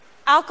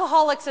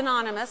Alcoholics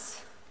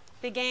Anonymous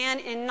began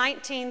in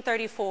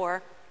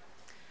 1934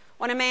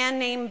 when a man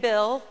named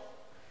Bill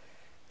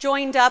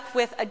joined up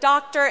with a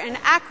doctor in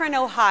Akron,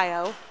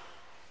 Ohio,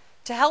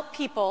 to help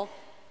people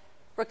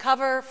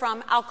recover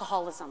from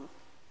alcoholism.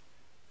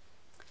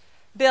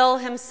 Bill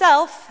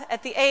himself,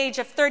 at the age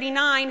of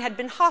 39, had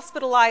been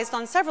hospitalized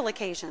on several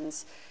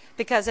occasions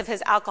because of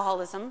his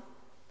alcoholism.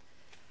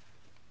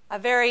 A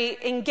very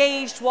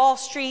engaged Wall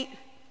Street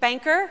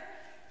banker,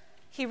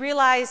 he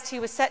realized he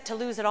was set to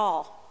lose it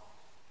all.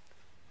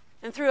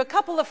 And through a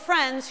couple of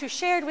friends who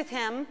shared with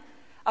him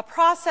a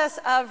process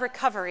of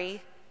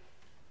recovery,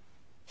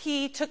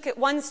 he took it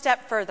one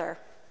step further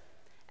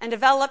and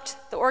developed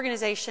the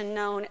organization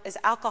known as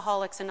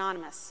Alcoholics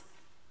Anonymous.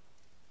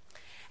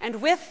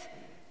 And with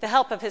the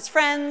help of his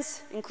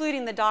friends,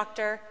 including the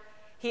doctor,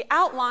 he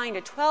outlined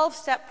a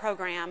 12-step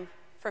program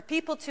for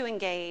people to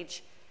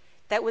engage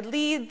that would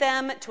lead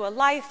them to a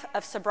life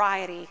of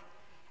sobriety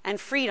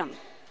and freedom.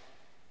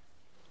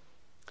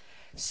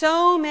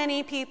 So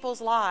many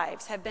people's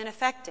lives have been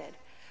affected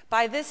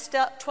by this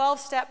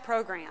 12-step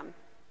program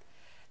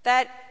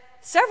that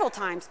several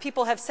times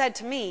people have said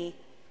to me,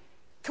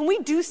 can we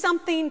do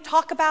something,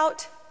 talk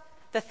about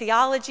the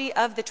theology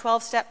of the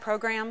 12-step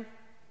program?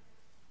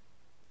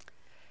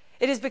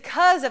 It is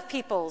because of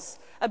people's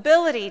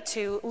ability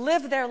to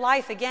live their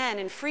life again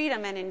in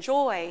freedom and in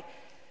joy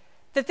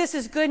that this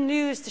is good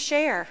news to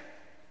share.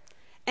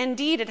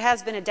 Indeed, it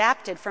has been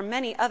adapted from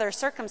many other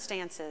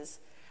circumstances,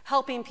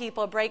 helping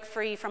people break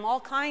free from all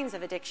kinds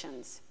of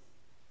addictions.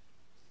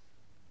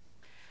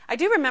 I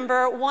do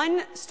remember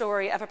one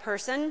story of a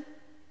person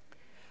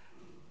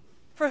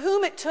for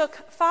whom it took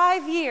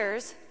 5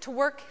 years to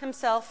work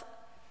himself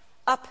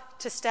up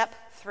to step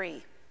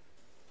 3.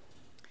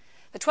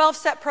 The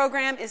 12-step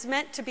program is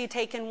meant to be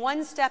taken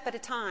one step at a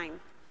time,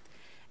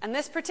 and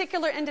this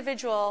particular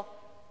individual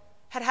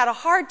had had a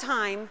hard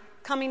time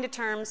coming to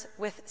terms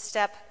with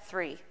step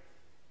 3.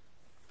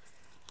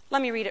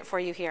 Let me read it for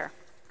you here.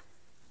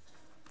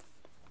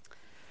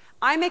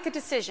 I make a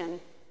decision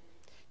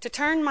to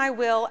turn my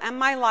will and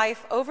my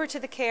life over to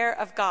the care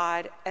of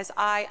God as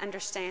I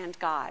understand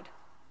God.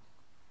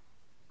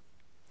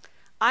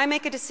 I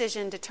make a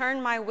decision to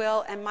turn my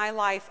will and my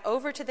life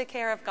over to the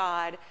care of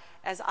God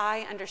as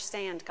I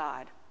understand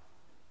God.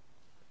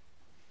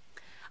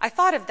 I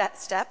thought of that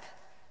step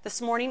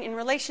this morning in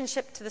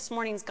relationship to this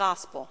morning's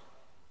gospel.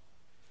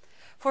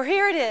 For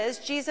here it is,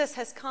 Jesus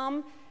has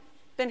come,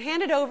 been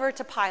handed over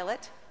to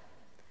Pilate,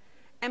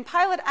 and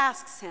Pilate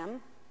asks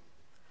him,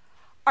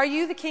 "Are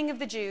you the king of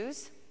the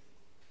Jews?"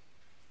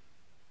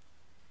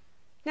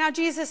 Now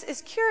Jesus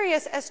is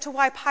curious as to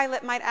why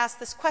Pilate might ask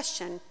this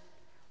question.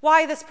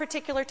 Why this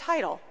particular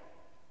title?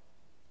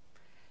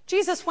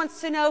 Jesus wants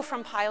to know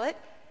from Pilate,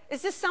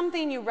 is this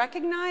something you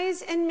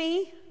recognize in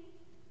me?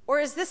 Or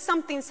is this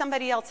something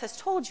somebody else has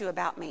told you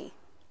about me?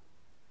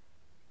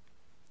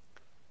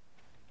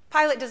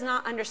 Pilate does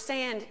not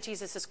understand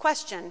Jesus'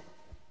 question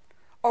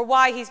or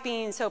why he's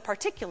being so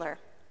particular,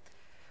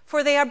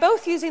 for they are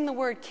both using the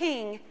word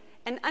king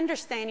and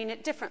understanding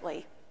it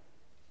differently.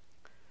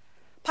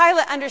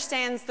 Pilate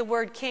understands the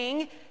word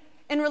king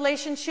in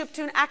relationship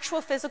to an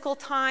actual physical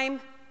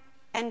time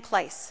and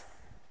place.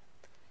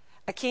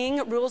 A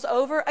king rules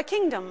over a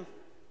kingdom.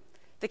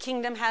 The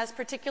kingdom has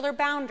particular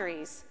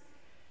boundaries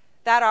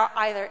that are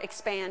either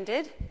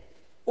expanded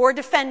or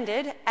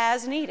defended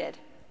as needed.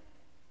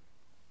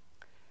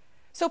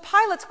 So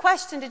Pilate's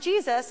question to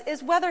Jesus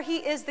is whether he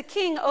is the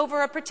king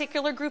over a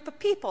particular group of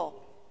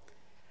people,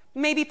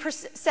 maybe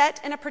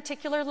set in a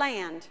particular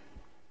land.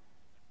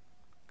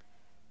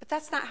 But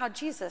that's not how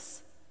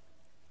Jesus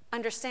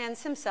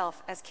understands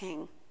himself as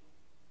king.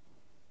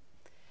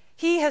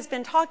 He has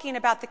been talking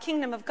about the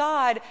kingdom of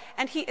God,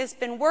 and he has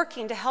been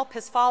working to help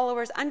his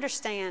followers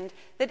understand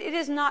that it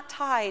is not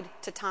tied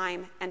to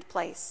time and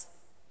place.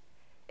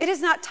 It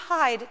is not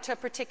tied to a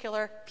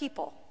particular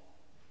people.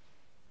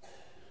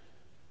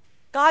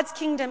 God's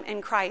kingdom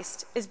in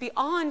Christ is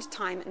beyond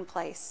time and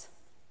place,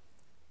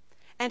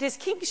 and his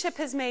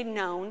kingship is made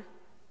known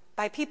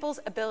by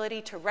people's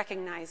ability to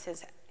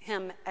recognize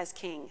him as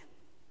king.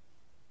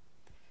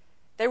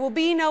 There will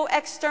be no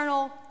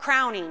external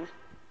crowning.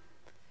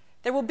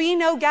 There will be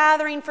no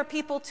gathering for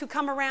people to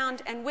come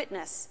around and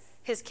witness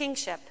his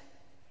kingship.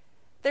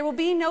 There will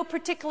be no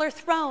particular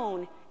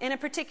throne in a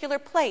particular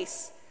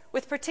place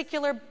with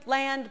particular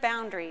land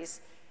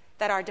boundaries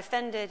that are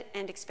defended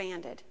and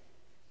expanded.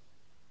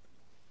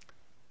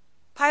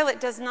 Pilate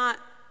does not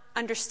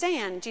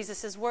understand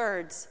Jesus'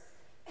 words,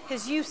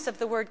 his use of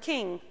the word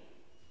king.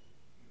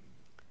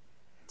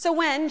 So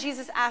when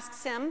Jesus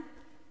asks him,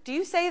 "Do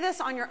you say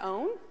this on your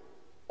own?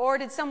 Or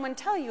did someone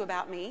tell you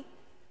about me?"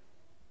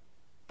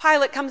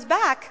 Pilate comes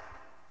back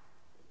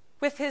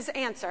with his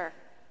answer,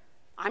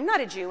 "I'm not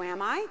a Jew,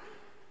 am I?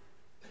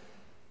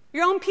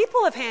 Your own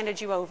people have handed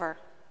you over."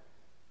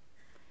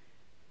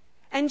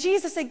 And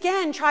Jesus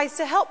again tries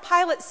to help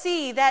Pilate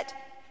see that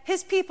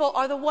his people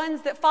are the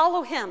ones that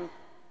follow him.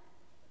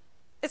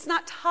 It's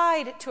not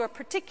tied to a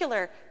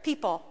particular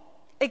people.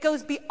 It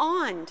goes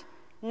beyond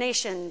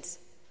nations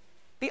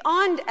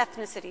beyond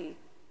ethnicity,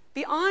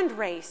 beyond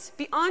race,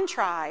 beyond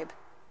tribe.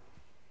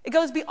 It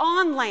goes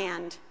beyond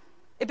land.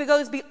 It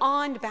goes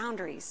beyond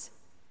boundaries.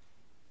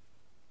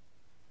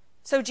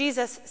 So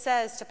Jesus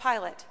says to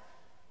Pilate,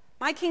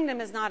 "My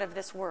kingdom is not of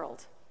this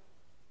world.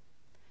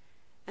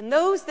 And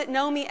those that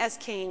know me as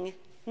king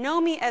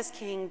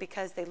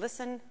because they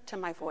listen to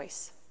my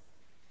voice."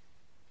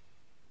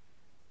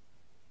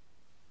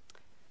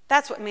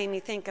 That's what made me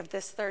think of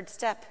this third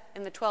step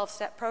in the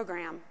 12-step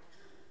program.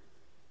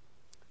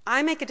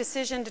 I make a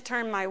decision to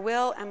turn my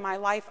will and my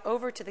life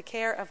over to the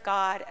care of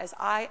God as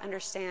I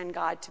understand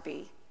God to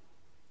be.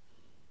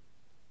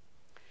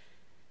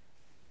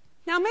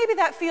 Now, maybe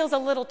that feels a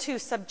little too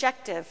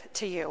subjective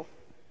to you.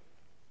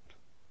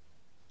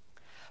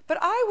 But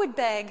I would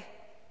beg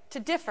to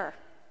differ,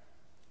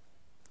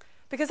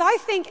 because I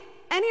think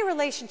any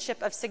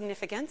relationship of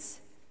significance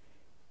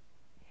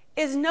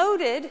is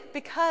noted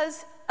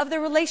because of the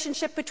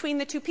relationship between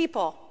the two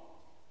people.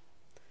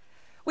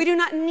 We do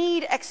not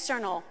need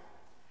external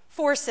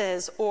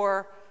forces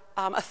or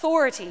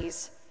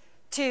authorities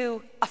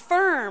to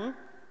affirm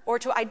or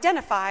to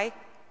identify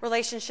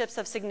relationships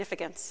of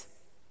significance.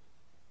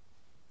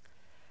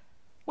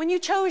 When you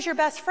chose your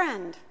best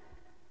friend,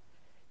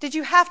 did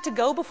you have to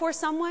go before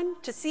someone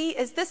to see,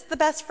 is this the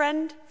best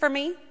friend for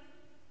me?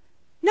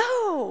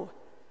 No.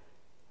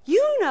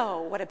 You know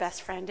what a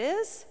best friend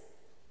is.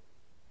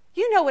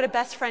 You know what a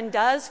best friend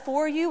does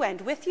for you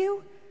and with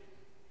you.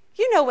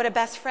 You know what a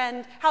best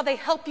friend, how they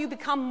help you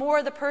become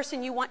more the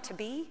person you want to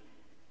be,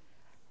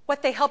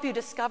 what they help you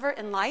discover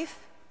in life.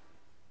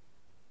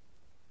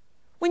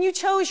 When you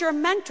chose your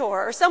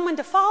mentor or someone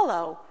to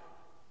follow,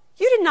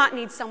 you did not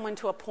need someone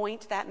to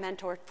appoint that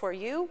mentor for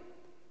you.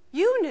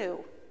 You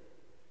knew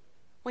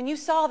when you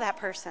saw that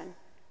person,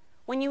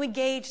 when you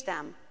engaged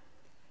them.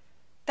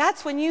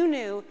 That's when you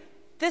knew,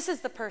 this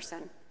is the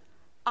person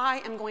I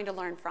am going to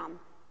learn from.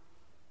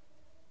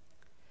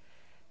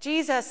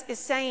 Jesus is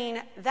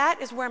saying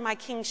that is where my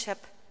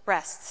kingship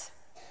rests,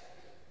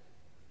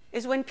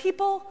 is when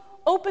people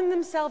open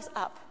themselves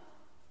up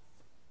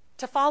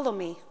to follow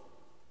me,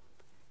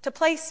 to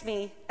place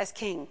me as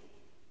king.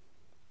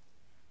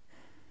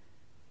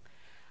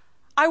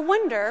 I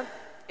wonder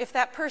if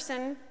that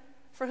person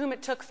for whom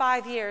it took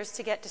 5 years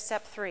to get to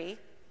step 3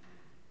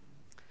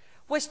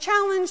 was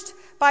challenged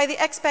by the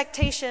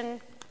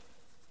expectation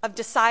of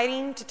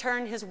deciding to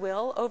turn his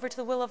will over to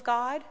the will of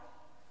God,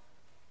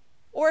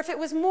 or if it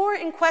was more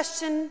in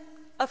question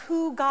of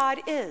who God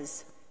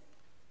is.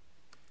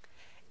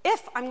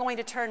 If I'm going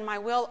to turn my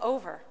will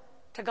over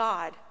to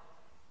God,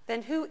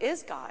 then who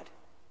is God?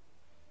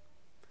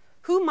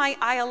 Who might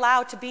I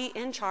allow to be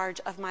in charge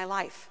of my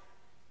life?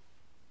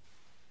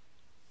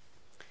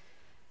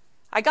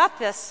 I got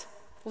this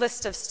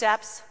list of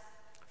steps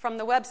from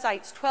the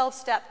website's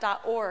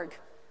 12step.org.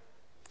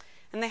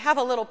 And they have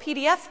a little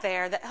PDF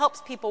there that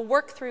helps people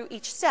work through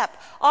each step,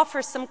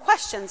 offers some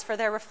questions for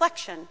their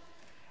reflection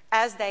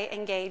as they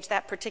engage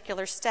that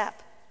particular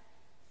step.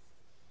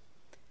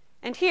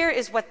 And here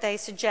is what they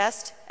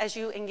suggest as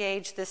you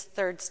engage this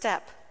third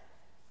step.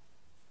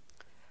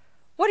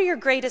 What are your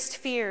greatest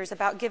fears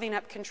about giving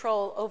up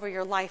control over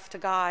your life to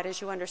God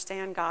as you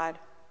understand God?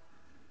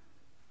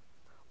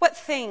 What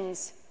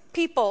things,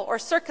 people, or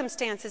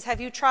circumstances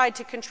have you tried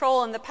to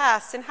control in the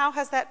past, and how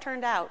has that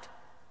turned out?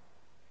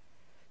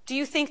 Do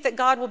you think that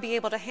God will be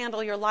able to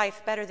handle your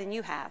life better than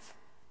you have?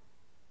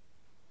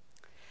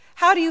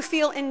 How do you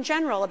feel in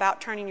general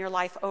about turning your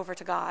life over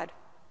to God?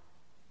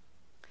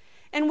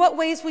 In what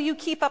ways will you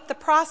keep up the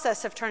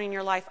process of turning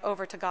your life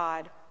over to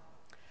God?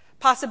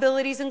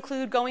 Possibilities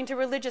include going to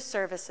religious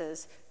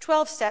services,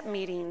 12-step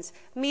meetings,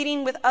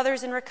 meeting with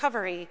others in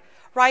recovery,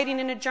 writing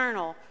in a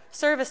journal,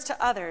 service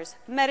to others,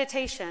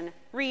 meditation,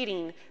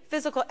 reading,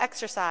 physical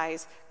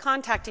exercise,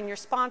 contacting your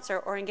sponsor,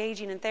 or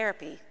engaging in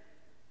therapy.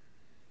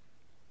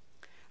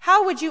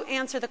 How would you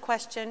answer the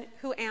question,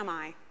 who am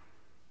I?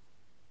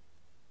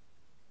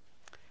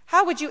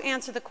 How would you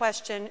answer the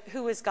question,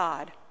 who is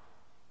God?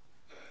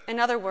 In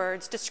other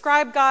words,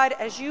 describe God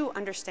as you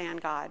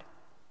understand God.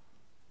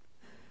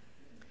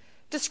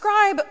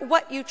 Describe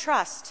what you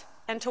trust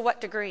and to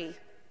what degree.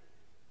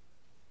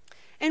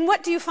 In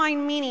what do you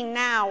find meaning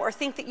now or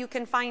think that you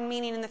can find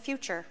meaning in the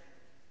future?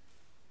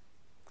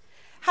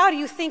 How do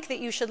you think that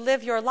you should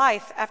live your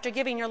life after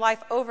giving your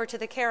life over to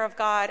the care of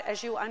God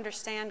as you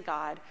understand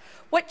God?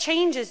 What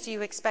changes do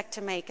you expect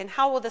to make, and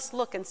how will this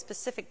look in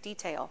specific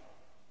detail?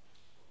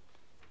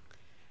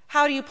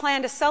 How do you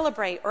plan to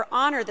celebrate or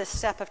honor this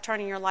step of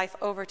turning your life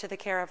over to the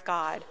care of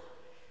God?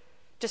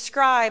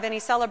 Describe any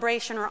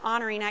celebration or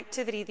honoring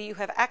activity that you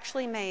have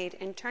actually made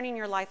in turning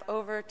your life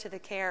over to the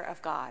care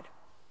of God.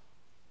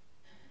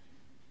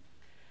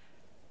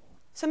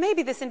 So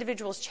maybe this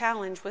individual's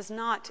challenge was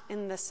not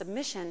in the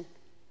submission,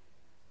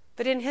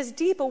 but in his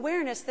deep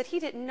awareness that he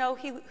didn't know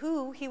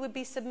who he would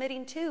be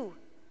submitting to.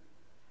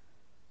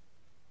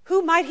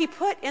 Who might he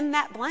put in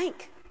that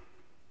blank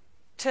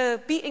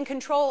to be in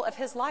control of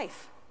his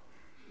life?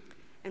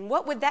 And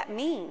what would that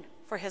mean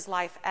for his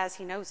life as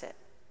he knows it?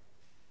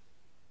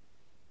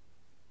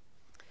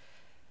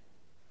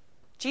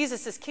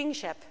 Jesus'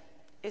 kingship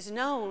is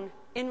known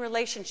in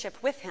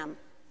relationship with him.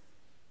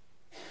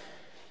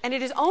 And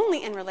it is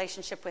only in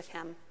relationship with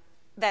him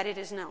that it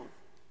is known.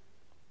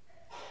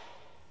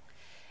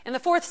 In the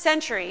 4th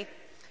century,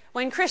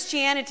 when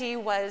Christianity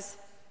was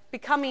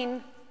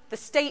becoming the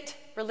state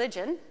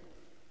religion,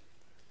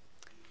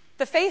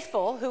 the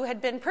faithful who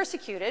had been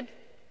persecuted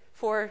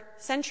for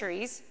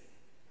centuries,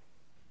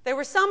 there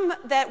were some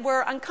that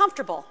were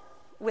uncomfortable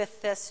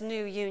with this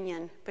new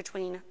union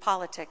between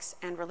politics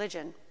and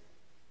religion.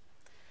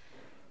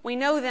 We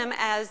know them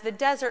as the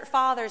desert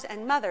fathers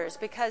and mothers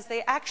because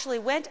they actually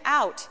went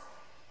out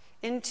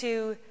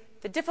into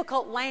the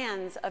difficult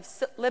lands of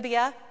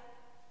Libya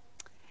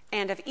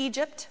and of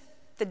Egypt,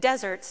 the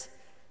deserts,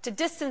 to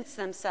distance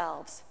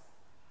themselves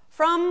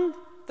from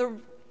the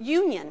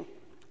union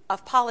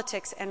of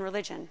politics and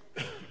religion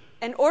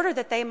in order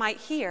that they might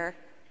hear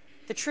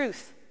the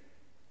truth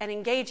and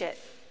engage it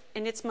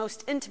in its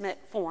most intimate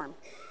form.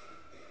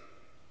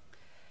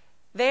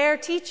 Their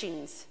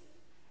teachings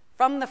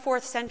from the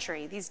 4th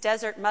century, these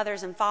desert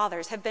mothers and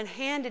fathers, have been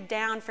handed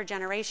down for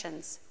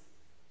generations.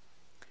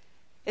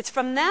 It's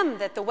from them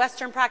that the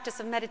Western practice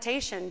of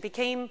meditation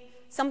became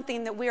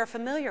something that we are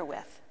familiar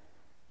with.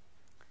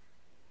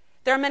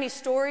 There are many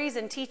stories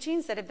and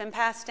teachings that have been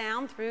passed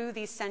down through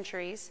these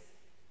centuries.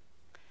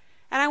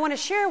 And I want to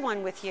share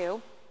one with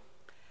you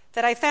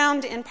that I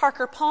found in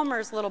Parker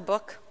Palmer's little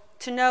book,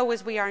 To Know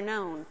as We Are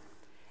Known,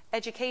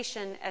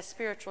 Education as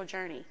Spiritual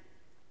Journey.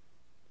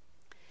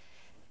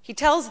 He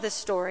tells this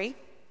story.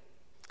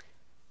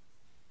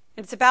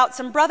 It's about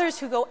some brothers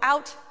who go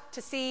out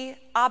to see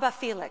Abba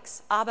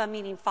Felix, Abba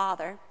meaning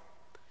father,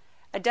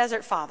 a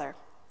desert father,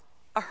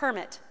 a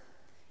hermit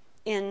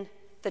in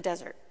the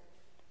desert.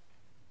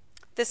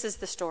 This is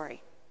the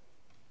story.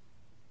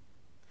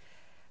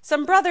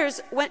 Some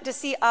brothers went to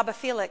see Abba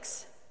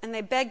Felix, and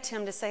they begged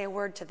him to say a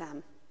word to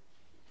them.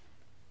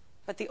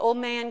 But the old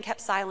man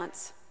kept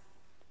silence.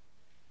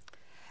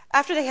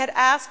 After they had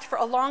asked for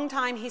a long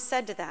time, he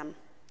said to them,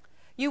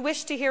 "You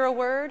wish to hear a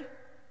word?"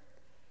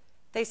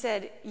 They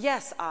said,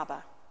 "Yes,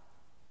 Abba."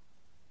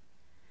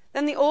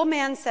 Then the old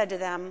man said to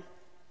them,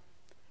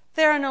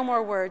 "There are no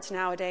more words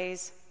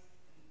nowadays.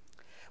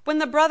 When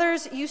the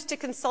brothers used to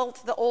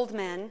consult the old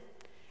men,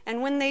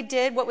 and when they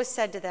did what was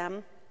said to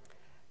them,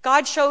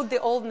 God showed the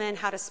old men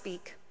how to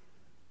speak.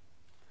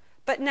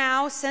 But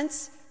now,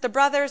 since the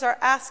brothers are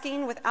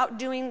asking without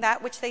doing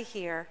that which they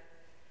hear,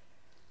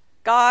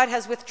 God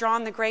has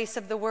withdrawn the grace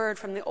of the word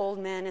from the old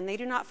men, and they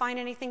do not find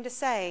anything to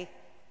say,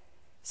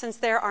 since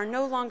there are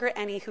no longer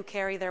any who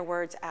carry their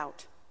words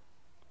out."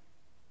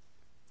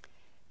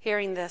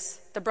 Hearing this,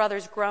 the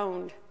brothers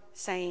groaned,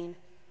 saying,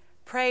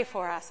 "Pray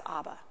for us,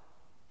 Abba."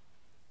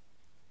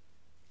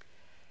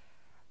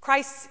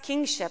 Christ's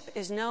kingship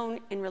is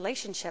known in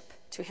relationship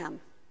to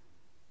him.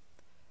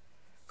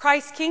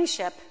 Christ's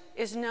kingship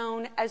is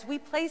known as we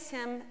place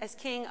him as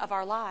king of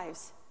our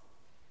lives.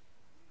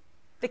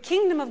 The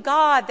kingdom of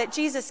God that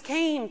Jesus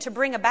came to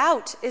bring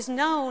about is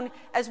known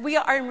as we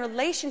are in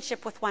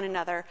relationship with one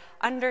another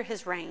under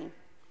his reign.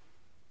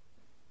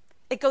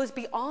 It goes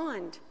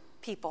beyond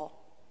people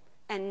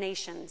and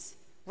nations,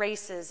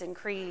 races and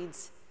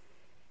creeds.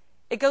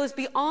 It goes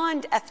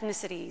beyond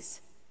ethnicities.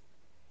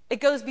 It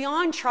goes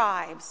beyond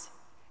tribes.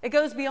 It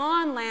goes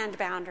beyond land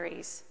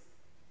boundaries.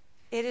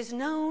 It is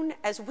known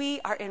as we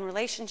are in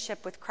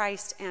relationship with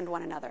Christ and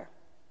one another.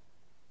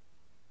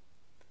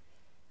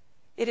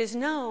 It is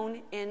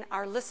known in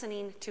our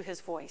listening to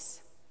his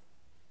voice.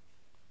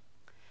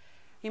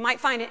 You might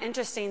find it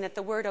interesting that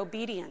the word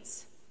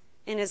obedience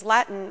in its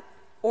Latin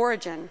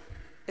origin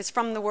is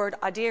from the word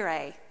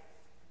audire,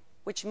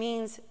 which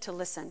means to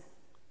listen.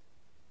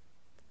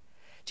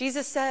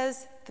 Jesus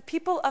says, "The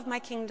people of my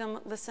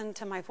kingdom listen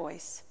to my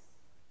voice."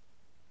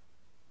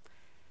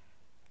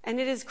 And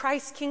it is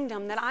Christ's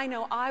kingdom that I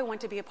know I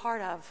want to be a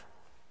part of.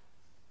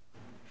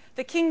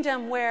 The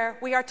kingdom where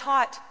we are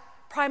taught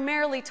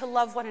primarily to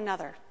love one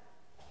another.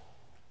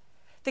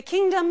 The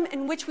kingdom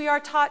in which we are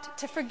taught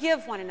to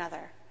forgive one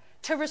another,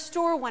 to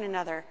restore one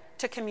another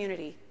to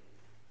community.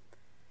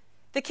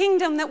 The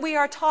kingdom that we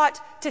are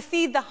taught to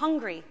feed the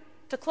hungry,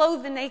 to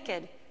clothe the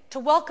naked, to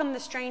welcome the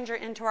stranger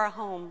into our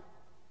home.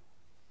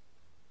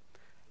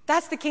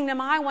 That's the kingdom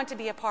I want to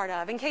be a part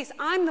of, in case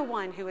I'm the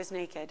one who is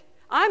naked,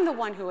 I'm the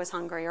one who is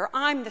hungry, or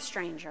I'm the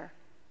stranger.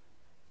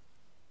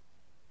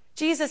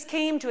 Jesus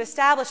came to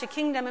establish a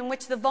kingdom in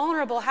which the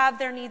vulnerable have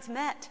their needs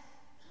met.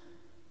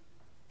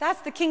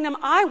 That's the kingdom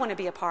I want to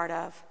be a part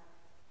of,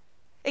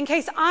 in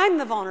case I'm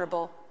the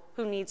vulnerable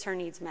who needs her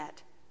needs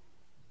met.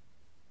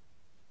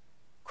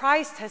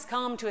 Christ has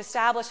come to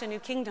establish a new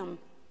kingdom.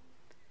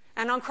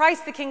 And on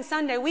Christ the King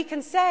Sunday, we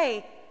can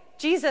say,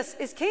 Jesus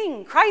is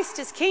King, Christ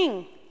is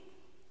King,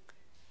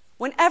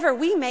 whenever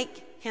we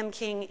make him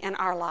King in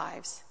our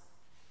lives.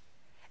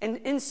 And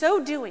in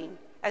so doing,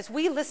 as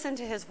we listen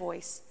to his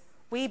voice,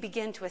 we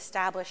begin to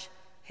establish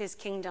his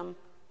kingdom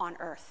on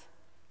earth.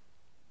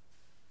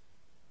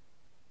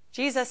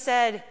 Jesus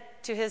said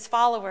to his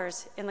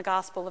followers in the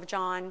Gospel of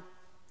John,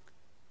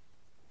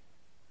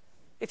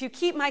 If you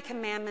keep my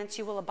commandments,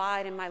 you will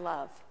abide in my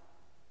love.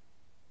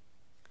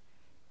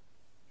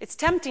 It's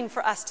tempting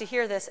for us to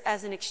hear this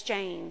as an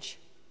exchange,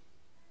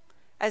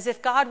 as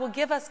if God will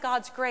give us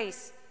God's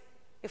grace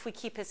if we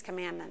keep his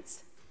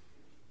commandments.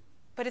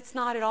 But it's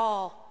not at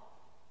all.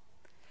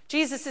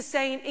 Jesus is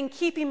saying, in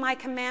keeping my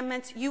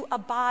commandments, you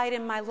abide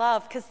in my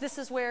love, because this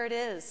is where it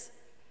is.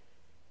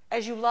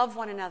 As you love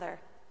one another,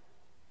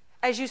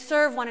 as you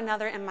serve one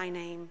another in my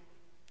name,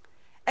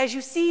 as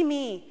you see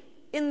me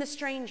in the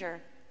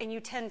stranger and you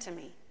tend to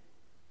me.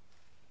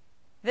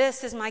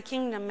 This is my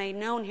kingdom made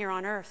known here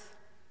on earth.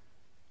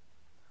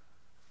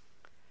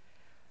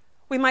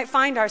 We might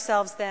find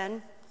ourselves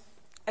then,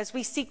 as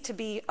we seek to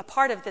be a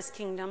part of this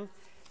kingdom,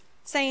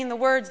 saying the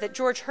words that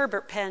George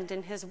Herbert penned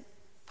in his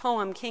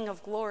poem, King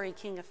of Glory,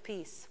 King of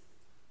Peace.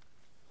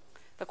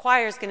 The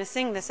choir is going to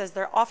sing this as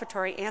their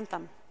offertory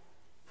anthem.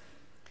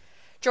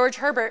 George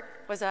Herbert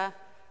was a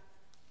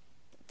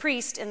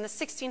priest in the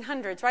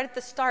 1600s, right at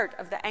the start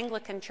of the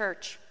Anglican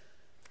Church,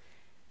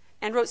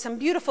 and wrote some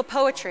beautiful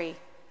poetry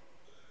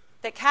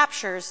that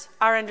captures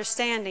our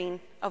understanding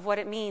of what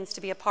it means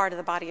to be a part of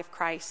the body of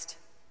Christ.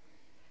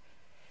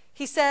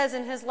 He says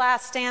in his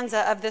last stanza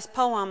of this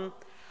poem,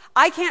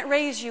 I can't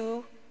raise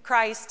you,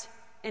 Christ,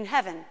 in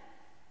heaven,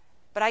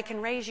 but I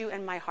can raise you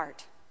in my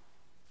heart.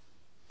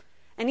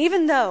 And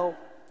even though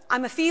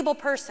I'm a feeble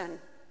person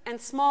and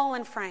small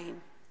in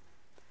frame,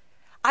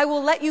 I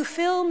will let you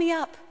fill me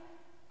up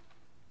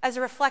as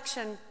a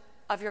reflection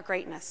of your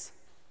greatness.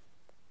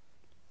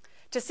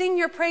 To sing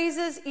your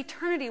praises,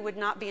 eternity would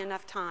not be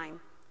enough time,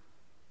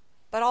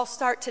 but I'll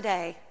start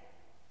today.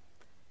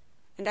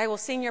 And I will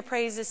sing your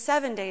praises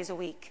 7 days a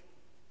week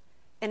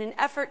in an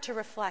effort to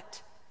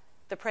reflect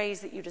the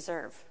praise that you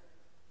deserve.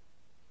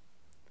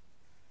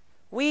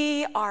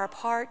 We are a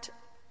part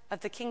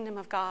of the kingdom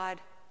of God,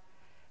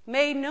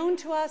 made known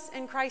to us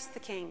in Christ the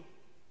King.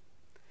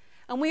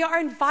 And we are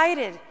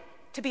invited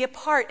to be a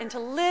part and to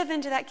live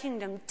into that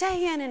kingdom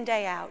day in and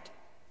day out.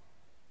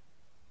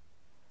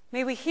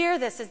 May we hear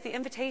this as the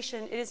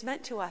invitation it is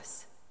meant to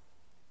us.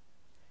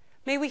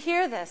 May we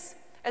hear this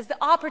as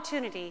the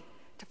opportunity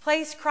to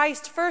place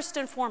Christ first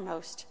and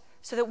foremost,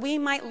 so that we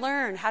might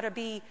learn how to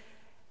be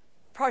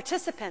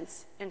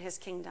participants in his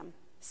kingdom,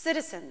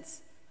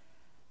 citizens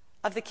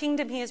of the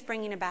kingdom he is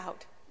bringing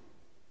about,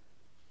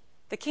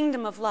 the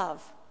kingdom of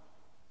love.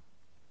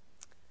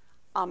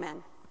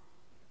 Amen.